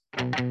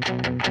Welcome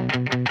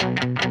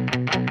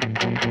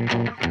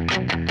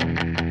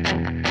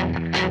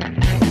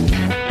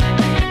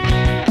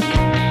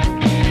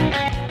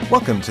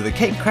to the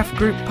Cake Craft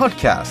Group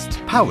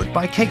podcast, powered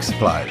by Cake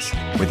Supplies,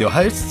 with your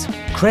hosts,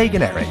 Craig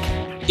and Eric.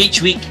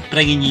 Each week,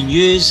 bringing you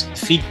news,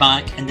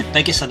 feedback, and the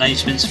biggest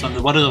announcements from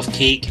the world of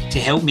cake to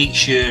help make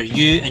sure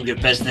you and your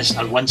business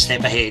are one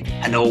step ahead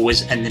and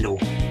always in the know.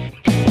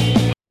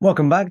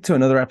 Welcome back to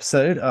another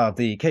episode of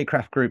the Cake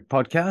Craft Group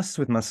podcast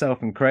with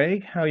myself and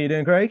Craig. How are you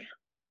doing, Craig?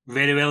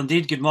 Very well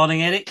indeed. Good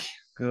morning, Eric.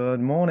 Good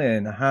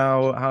morning.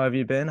 How have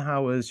you been?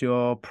 How was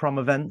your prom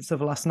events of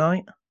last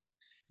night?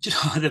 You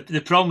know, the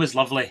prom was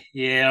lovely.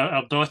 Yeah,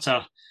 our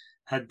daughter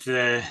had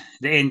the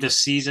end of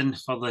season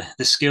for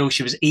the school.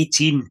 She was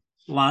 18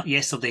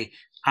 yesterday,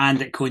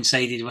 and it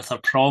coincided with her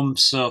prom.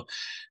 So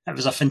it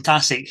was a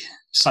fantastic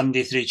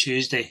Sunday through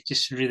Tuesday.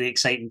 Just a really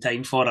exciting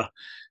time for her.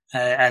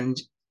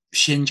 And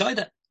she enjoyed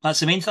it.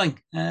 That's the main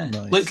thing. Nice.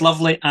 Looked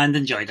lovely and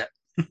enjoyed it.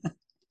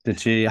 Did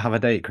she have a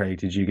date, Craig?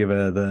 Did you give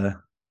her the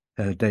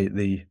date,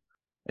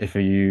 if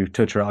you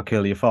touch her, I'll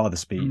kill your father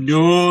speech?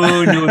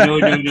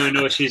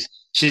 No. She's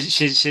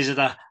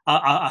had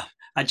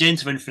a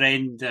gentleman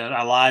friend,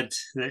 a lad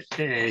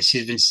that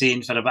she's been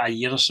seeing for about a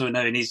year or so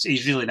now, and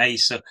he's really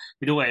nice. So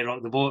we don't want to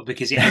rock the boat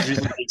because he is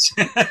really nice.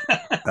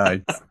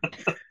 Nice.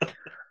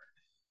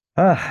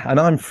 And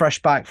I'm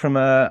fresh back from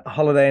a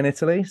holiday in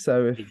Italy.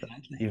 So if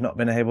you've not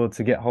been able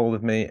to get hold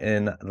of me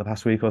in the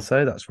past week or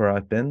so, that's where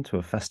I've been, to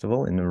a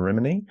festival in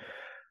Rimini.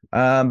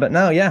 But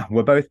now, yeah,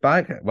 we're both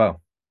back.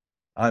 Well,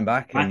 I'm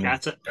back and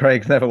at it.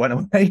 Craig never went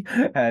away.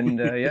 And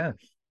yeah,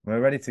 we're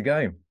ready to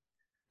go.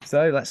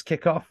 So let's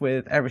kick off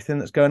with everything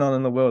that's going on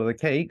in the world of the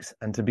cakes.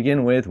 And to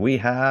begin with, we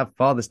have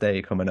Father's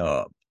Day coming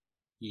up.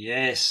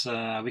 Yes,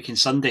 weekend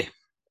Sunday.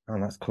 Oh,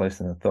 that's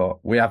closer than I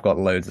thought. We have got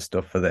loads of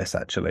stuff for this,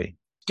 actually.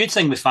 Good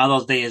thing with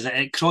Father's Day is that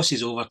it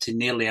crosses over to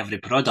nearly every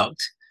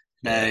product.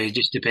 Now,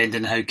 just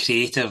depending on how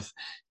creative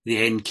the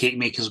end cake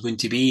maker is going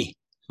to be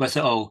with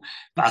it all.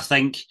 But I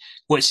think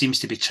what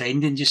seems to be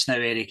trending just now,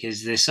 Eric,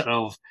 is the sort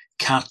of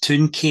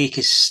cartoon cake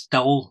is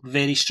still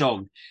very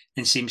strong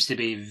and seems to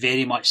be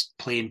very much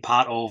playing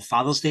part of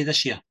Father's Day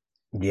this year.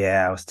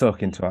 Yeah, I was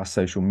talking to our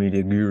social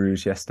media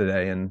gurus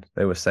yesterday, and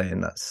they were saying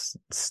that's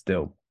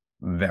still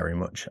very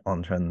much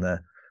on trend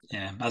there.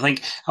 Yeah, I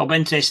think it'll be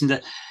interesting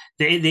that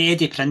the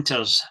Eddie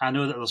printers, I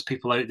know that there's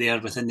people out there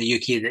within the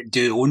UK that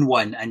do own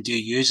one and do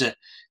use it,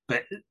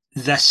 but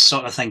this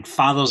sort of thing,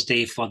 Father's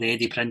Day for the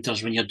Eddie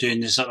printers, when you're doing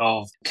the sort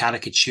of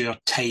caricature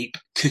type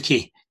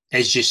cookie,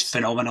 is just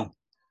phenomenal.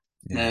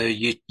 Yeah. Now,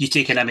 you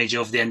take an image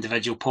of the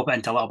individual, pop it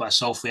into a little bit of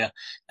software,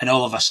 and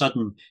all of a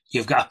sudden,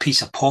 you've got a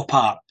piece of pop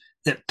art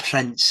that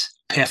prints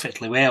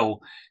perfectly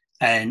well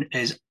and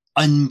is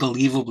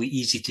unbelievably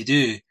easy to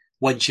do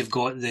once you've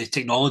got the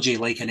technology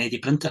like an Eddie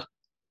printer.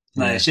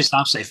 Now, it's just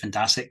absolutely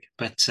fantastic.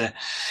 But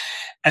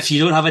if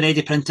you don't have an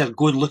Eddie printer,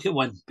 go and look at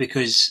one,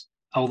 because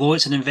although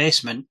it's an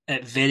investment,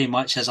 it very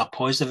much is a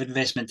positive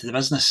investment to the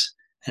business,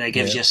 and it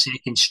gives you a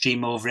second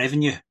stream of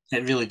revenue.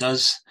 It really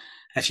does.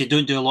 If you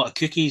don't do a lot of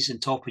cookies on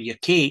top of your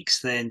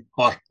cakes,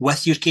 or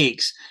with your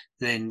cakes,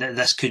 then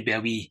this could be a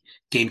wee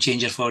game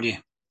changer for you.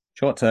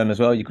 Short term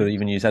as well, you could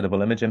even use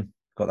edible imaging.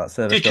 Got that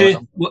service.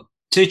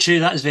 Too true.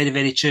 That is very,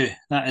 very true.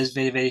 That is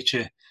very, very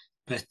true.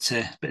 But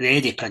the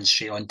Eddie prints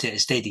straight onto it.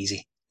 It's dead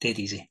easy. Dead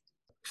easy.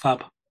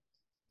 Fab.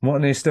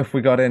 What new stuff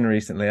we got in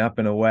recently? I've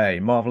been away.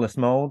 Marvellous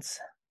Molds.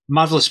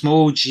 Marvellous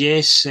Molds,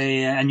 yes.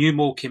 A new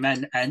mold came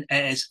in, and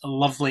it is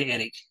lovely,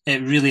 Eric.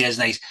 It really is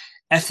nice.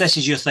 If this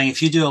is your thing,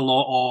 if you do a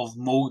lot of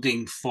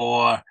moulding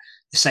for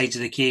the sides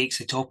of the cakes,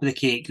 the top of the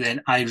cake,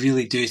 then I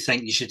really do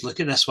think you should look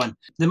at this one.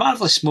 The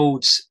Marvellous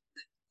Molds,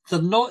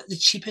 they're not the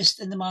cheapest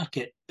in the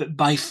market, but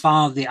by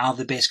far they are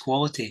the best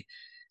quality.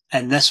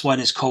 And this one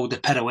is called the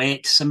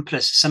Pirouette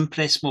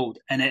Simpress mold,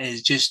 and it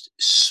is just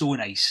so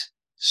nice.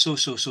 So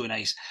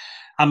nice.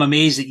 I'm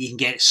amazed that you can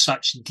get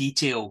such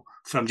detail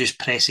from just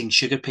pressing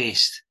sugar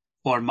paste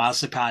or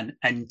marzipan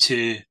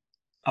into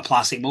a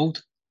plastic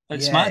mold.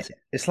 It's mad.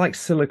 It's like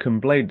silicone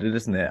bladed,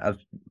 isn't it?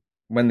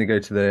 When they go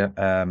to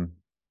the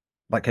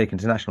like Cake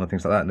International and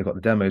things like that, and they've got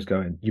the demos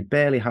going, you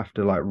barely have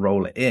to like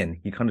roll it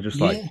in. You kind of just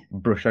like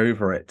brush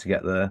over it to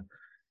get the.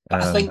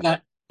 I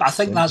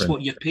think that's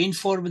what you're paying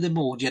for with the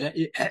mold.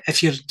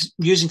 If you're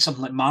using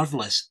something like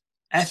Marvellous,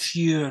 if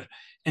you're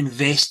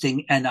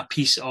investing in a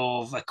piece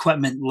of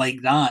equipment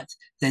like that,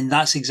 then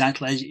that's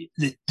exactly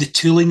the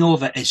tooling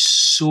of it is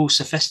so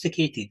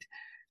sophisticated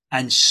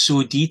and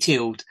so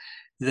detailed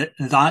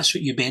that's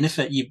what you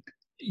benefit.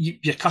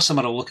 Your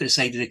customer will look at the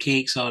side of the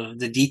cakes or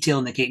the detail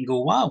in the cake and go,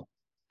 "Wow,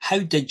 how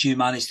did you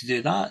manage to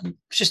do that?"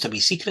 It's just a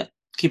wee secret.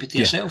 Keep it to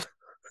yourself.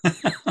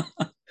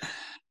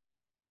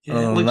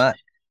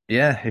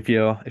 If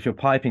you're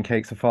piping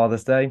cakes for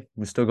Father's Day,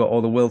 we've still got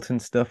all the Wilton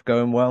stuff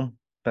going well,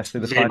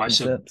 especially the piping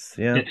tips.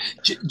 Yeah.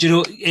 Do you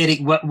know, Eric,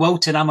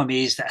 Wilton, I'm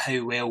amazed at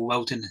how well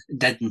Wilton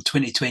did in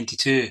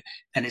 2022,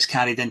 and it's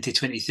carried into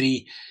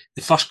 23.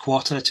 The first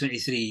quarter of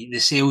 23, the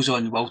sales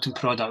on Wilton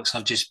products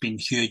have just been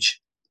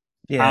huge.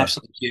 Yeah,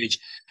 Absolutely huge.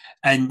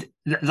 And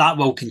that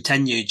will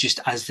continue just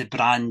as the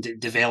brand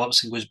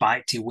develops and goes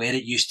back to where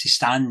it used to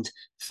stand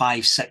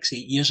 5, 6,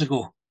 8 years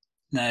ago.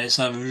 Now it's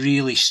a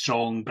really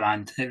strong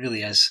brand. It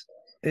really is.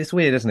 it's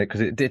weird, isn't it?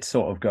 Because it did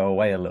sort of go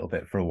away a little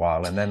bit for a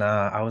while, and then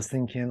I was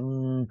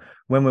thinking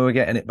when we were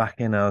getting it back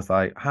in, I was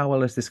like, how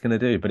well is this going to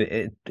do? But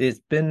it's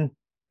been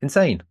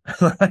insane.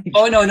 Like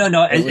Oh no, no,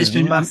 no! it was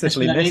It's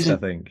massively been missed, I amazing.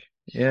 think.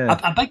 Yeah,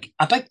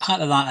 A big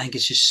part of that, I think,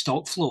 is just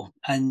stock flow.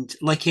 And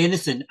like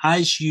anything,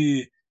 as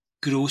you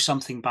grow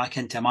something back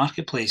into a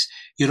marketplace,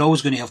 you're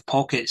always going to have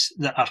pockets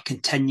that are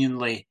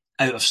continually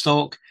out of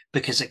stock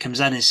because it comes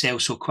in and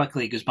sells so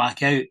quickly, it goes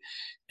back out.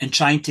 And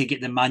trying to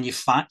get the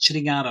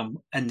manufacturing arm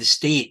in the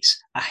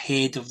States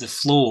ahead of the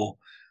flow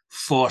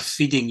for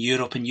feeding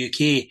Europe and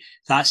UK,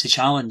 that's a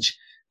challenge.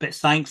 But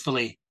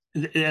thankfully,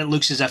 it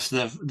looks as if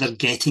they're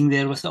getting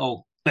there with it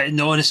all. But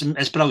no,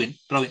 it's brilliant,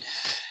 brilliant.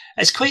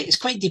 It's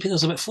quite deep.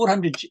 There's about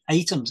 400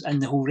 items in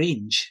the whole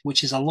range,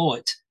 which is a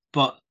lot.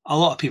 But a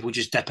lot of people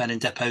just dip in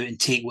and dip out and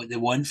take what they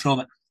want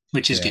from it,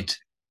 which is yeah. good.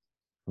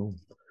 Cool.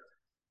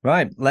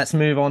 Right, let's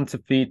move on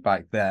to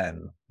feedback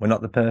then. We're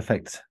not the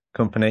perfect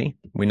company,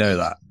 we know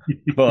that,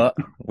 but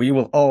we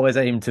will always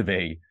aim to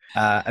be.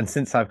 And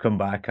since I've come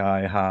back,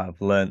 I have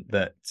learnt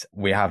that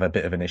we have a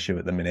bit of an issue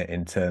at the minute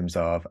in terms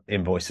of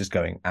invoices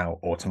going out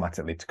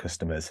automatically to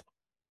customers.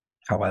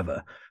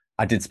 However,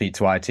 I did speak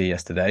to IT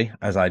yesterday,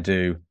 as I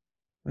do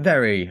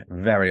very,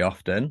 very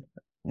often,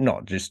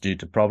 not just due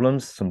to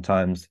problems.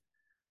 Sometimes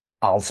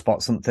I'll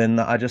spot something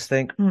that I just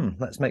think,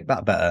 let's make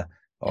that better.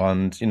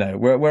 And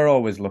we're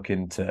always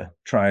looking to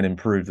try and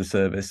improve the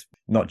service,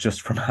 not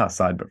just from our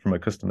side, but from a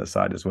customer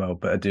side as well.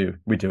 But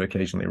we do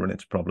occasionally run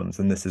into problems,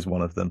 and this is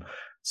one of them.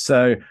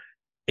 So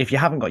if you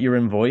haven't got your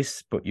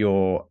invoice, but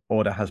your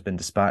order has been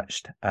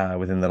dispatched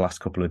within the last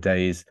couple of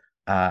days,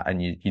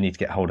 and you need to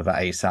get hold of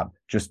that ASAP,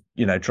 just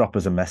drop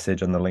us a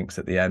message on the links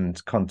at the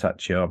end,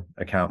 contact your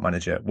account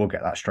manager. We'll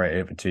get that straight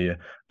over to you.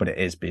 But it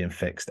is being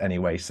fixed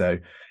anyway. So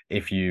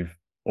if you've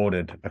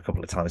ordered a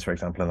couple of times, for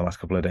example, in the last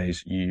couple of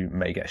days, you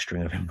may get a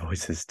string of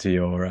invoices to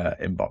your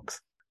inbox.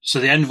 So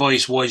the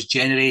invoice was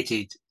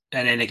generated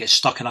and then it gets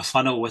stuck in a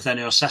funnel within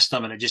our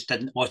system and it just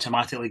didn't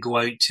automatically go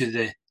out to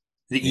the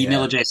email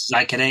Yeah, address. Is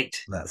that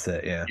correct? that's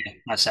it. Yeah. Yeah,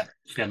 that's it.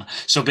 Fair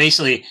enough. So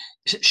basically,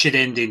 should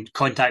end in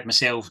contact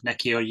myself,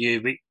 Nikki, or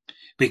you,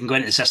 we can go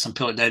into the system,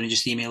 pull it down, and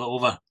just email it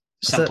over.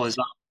 That's it. Simple as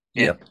that.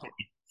 Yeah. Yep.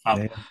 Fab.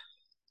 Yeah.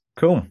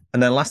 Cool.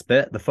 And then last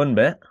bit, the fun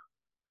bit,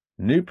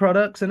 new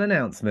products and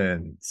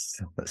announcements.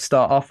 Let's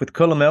start off with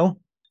Colour Mill.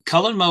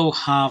 Colour Mill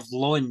have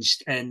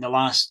launched in the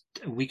last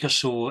week or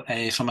so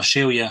from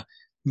Australia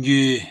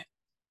new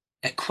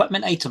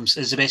equipment items,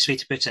 is the best way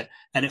to put it.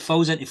 And it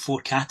falls into four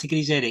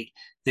categories, Eric.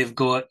 They've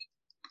got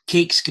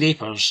cake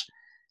scrapers,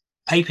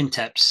 piping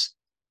tips,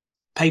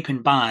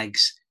 piping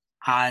bags,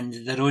 and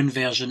their own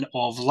version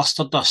of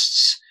luster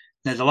dusts.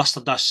 Now, the luster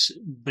dusts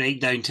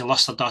break down to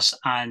luster dusts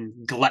and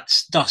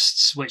glitz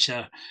dusts, which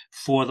are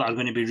four that are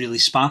going to be really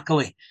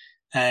sparkly.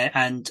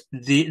 And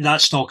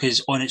that stock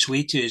is on its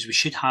way to us. We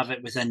should have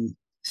it within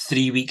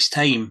 3 weeks'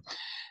 time.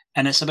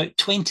 And it's about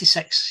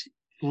 26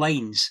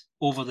 lines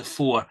over the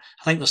four.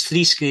 I think there's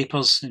three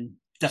scrapers in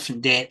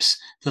different depths.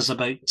 There's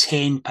about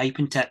 10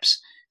 piping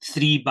tips,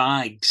 three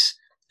bags,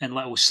 and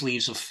little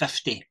sleeves of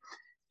 50.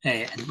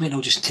 And wait,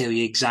 I'll just tell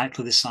you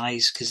exactly the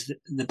size because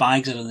the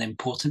bags are the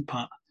important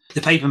part.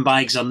 The piping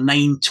bags are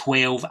 9,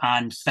 12,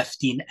 and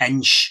 15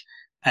 inch,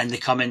 and they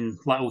come in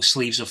little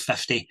sleeves of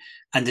 50.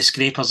 And the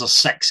scrapers are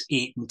 6,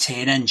 8, and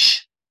 10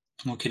 inch.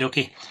 Okay,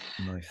 okay.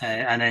 Nice.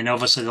 And then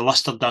obviously the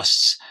luster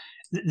dusts.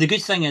 The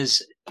good thing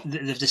is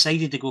they've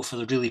decided to go for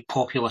the really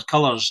popular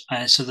colours.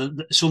 So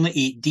it's only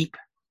 8 deep,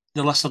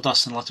 the luster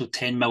dust in little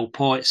 10 ml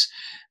pots.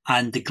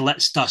 And the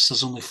glitz dust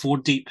is only 4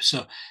 deep.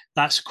 So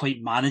that's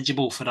quite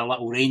manageable for a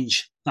little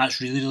range.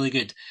 That's really, really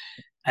good.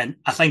 And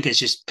I think it's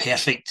just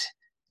perfect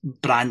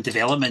brand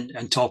development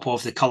on top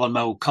of the Colour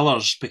Mill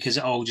colours because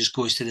it all just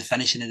goes to the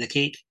finishing of the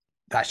cake.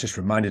 That's just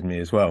reminded me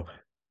as well.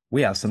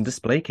 We have some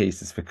display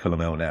cases for Colour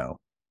Mill now.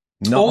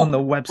 Not on the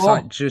Oh,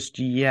 website oh, just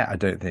yet, I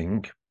don't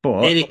think.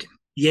 But Eric,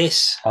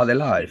 yes. are they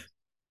live?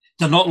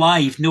 They're not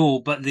live, no,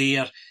 but they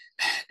are.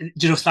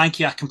 Thank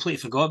you. I completely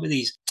forgot about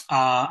these.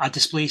 A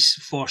display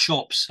for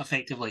shops,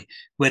 effectively,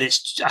 where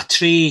it's a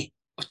tray,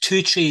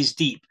 2 trays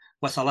deep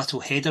with a little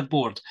header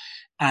board,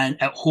 and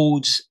it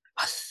holds,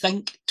 I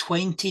think,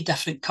 20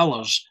 different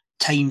colours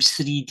times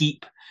 3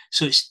 deep.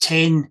 So it's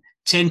 10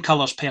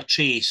 colours per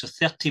tray, so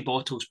 30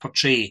 bottles per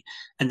tray,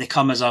 and they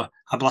come as a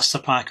blister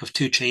pack of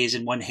 2 trays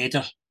and one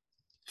header.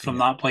 From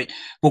Yeah. that point,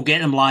 we'll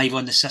get them live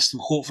on the system,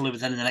 hopefully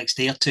within the next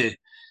day or two.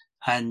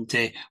 And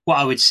what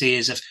I would say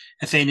is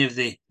if any of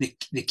the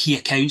key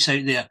accounts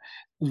out there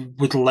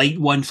would like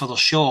one for their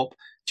shop,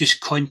 just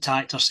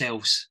contact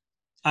ourselves.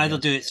 Either Yeah.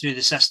 do it through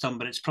the system,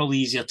 but it's probably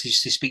easier to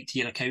speak to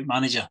your account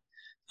manager,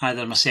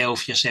 either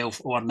myself,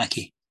 yourself, or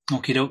Nikki.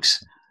 Okay,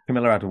 dokes.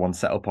 Camilla had one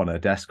set up on her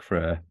desk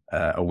for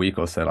a week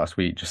or so last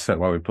week, just so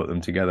while we put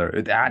them together.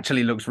 It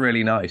actually looks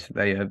really nice.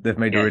 They've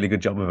made a Yeah, really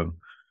good job of them.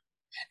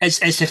 It's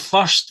the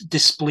first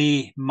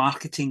display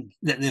marketing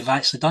that they've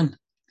actually done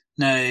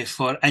now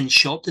for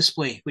in-shop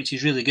display, which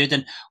is really good.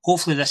 And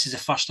hopefully this is the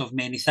first of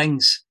many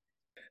things.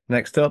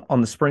 Next up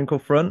on the sprinkle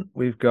front,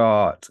 we've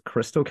got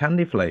Crystal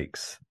Candy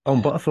Flakes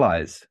on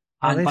butterflies.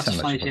 Oh, And they sound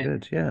butterflies, actually yeah.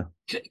 quite good.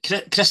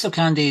 Yeah. Crystal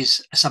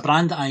Candies, it's a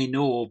brand that I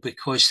know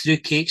because through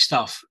Cake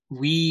Stuff,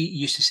 we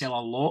used to sell a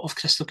lot of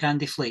Crystal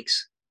Candy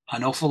Flakes,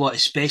 an awful lot,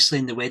 especially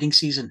in the wedding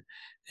season.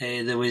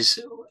 There was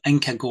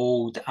Inca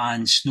Gold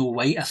and Snow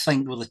White, I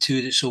think, were the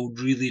two that sold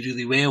really,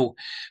 really well.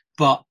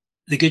 But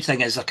the good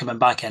thing is they're coming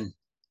back in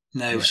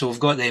now. Yeah. So we've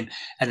got them.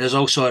 And there's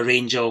also a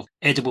range of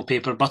edible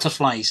paper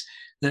butterflies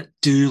that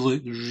do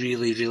look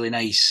really, really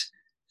nice.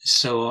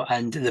 So,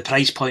 and the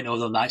price point of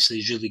them actually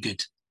is really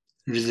good.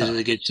 Really,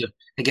 really good. So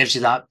it gives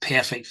you that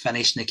perfect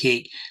finish in the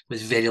cake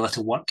with very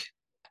little work.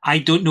 I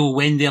don't know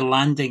when they're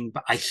landing,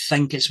 but I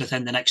think it's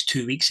within the next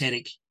 2 weeks,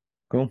 Eric.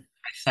 Cool.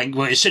 I think,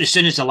 well, as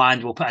soon as they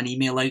land, we'll put an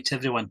email out to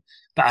everyone.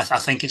 But I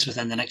think it's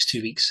within the next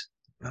 2 weeks.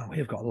 Oh,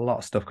 we've got a lot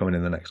of stuff coming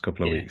in the next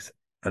couple of Yeah. weeks.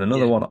 And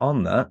another one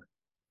on that,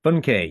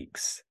 Fun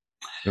Cakes.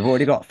 We've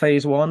already got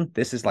phase 1.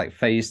 This is like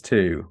phase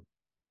 2.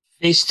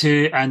 Phase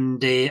 2,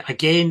 and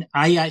again,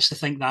 I actually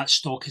think that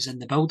stock is in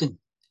the building.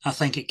 I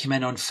think it came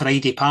in on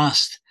Friday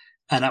past,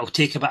 and it'll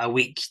take about a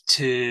week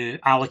to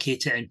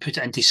allocate it and put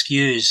it into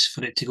SKUs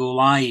for it to go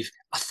live.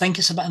 I think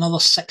it's about another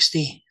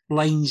 60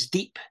 lines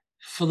deep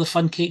for the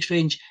Fun Cakes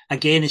range.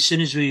 Again, as soon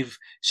as we've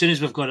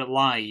got it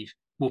live,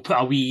 we'll put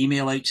a wee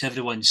email out to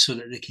everyone so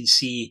that they can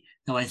see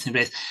the length and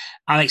breadth.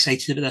 I'm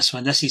excited about this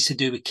one. This is to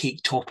do with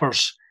cake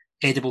toppers,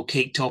 edible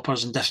cake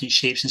toppers in different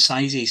shapes and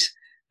sizes.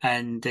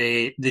 And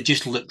they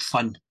just look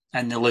fun,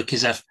 and they look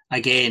as if,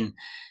 again,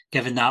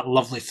 giving that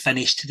lovely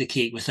finish to the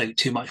cake without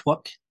too much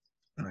work.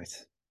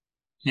 Nice.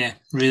 Yeah,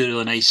 really,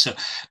 really nice. So,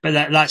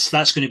 but that's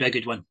going to be a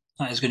good one.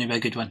 That is going to be a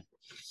good one.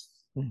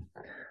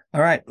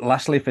 All right.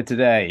 Lastly for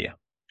today,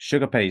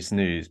 Sugarpaste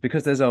news.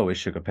 Because there's always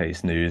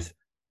Sugarpaste news.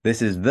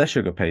 This is the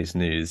Sugarpaste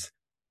news,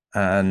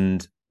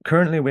 and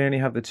currently we only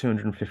have the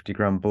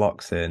 250-gram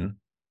blocks in.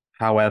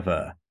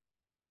 However,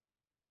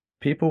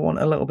 people want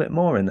a little bit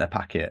more in their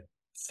packet.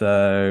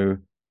 So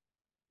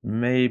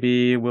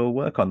maybe we'll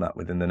work on that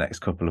within the next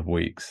couple of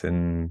weeks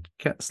and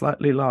get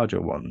slightly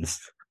larger ones.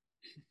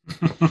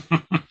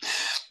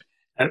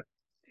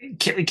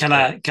 Can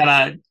I?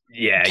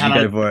 Yeah, you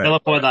go for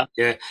it. That?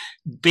 Yeah.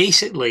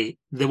 Basically,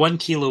 the 1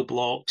 kilo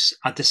blocks,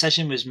 a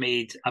decision was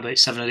made about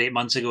 7 or 8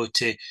 months ago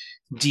to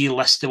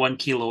delist the 1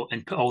 kilo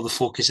and put all the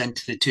focus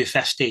into the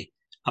 250,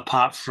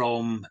 apart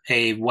from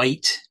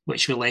white,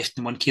 which we left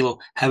in 1 kilo.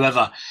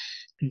 However,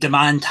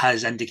 demand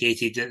has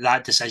indicated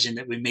that decision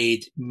that we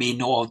made may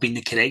not have been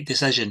the correct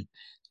decision,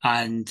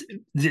 and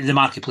the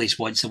marketplace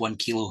wants the 1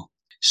 kilo.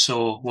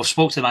 So we've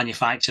spoke to the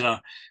manufacturer.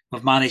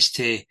 We've managed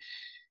to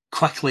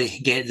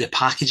quickly get the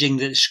packaging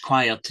that's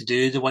required to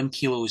do the 1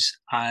 kilos,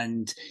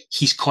 and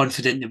he's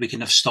confident that we can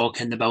have stock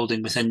in the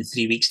building within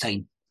 3 weeks'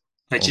 time,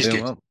 which is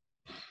good. Well.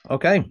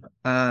 Okay,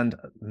 and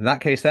in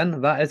that case then,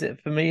 that is it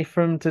for me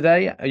from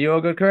today. Are you all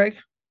good, Craig?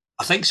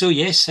 I think so,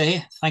 yes.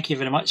 Thank you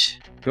very much.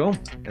 Cool.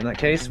 In that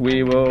case,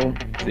 we will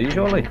see you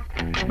shortly.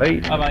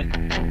 Bye. Bye-bye.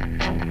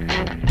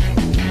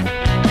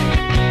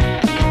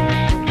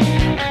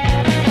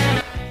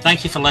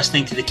 Thank you for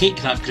listening to the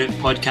Cakecraft Group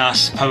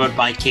podcast powered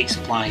by Cake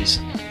Supplies.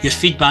 Your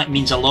feedback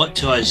means a lot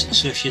to us,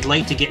 so if you'd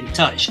like to get in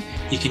touch,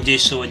 you can do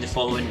so in the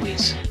following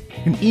ways.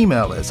 You can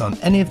email us on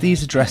any of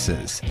these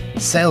addresses: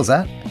 sales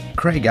at,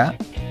 Craig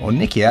at, or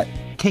Nikki at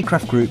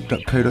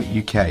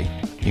cakecraftgroup.co.uk.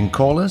 You can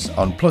call us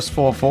on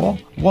 +44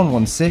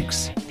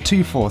 116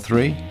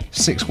 243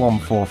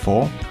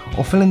 6144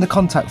 or fill in the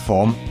contact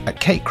form at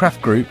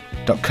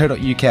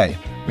cakecraftgroup.co.uk.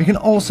 We can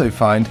also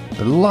find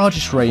the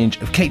largest range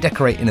of cake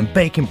decorating and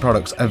baking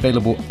products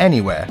available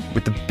anywhere,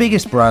 with the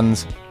biggest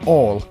brands,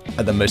 all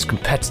at the most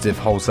competitive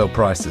wholesale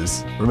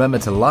prices. Remember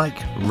to like,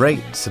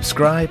 rate,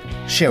 subscribe,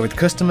 share with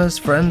customers,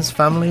 friends,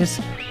 families,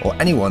 or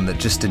anyone that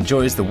just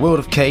enjoys the world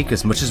of cake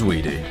as much as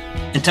we do.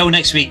 Until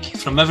next week,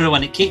 from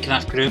everyone at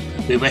Cakecraft Group,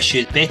 we wish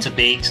you better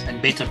bakes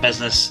and better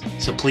business,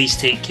 so please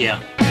take care.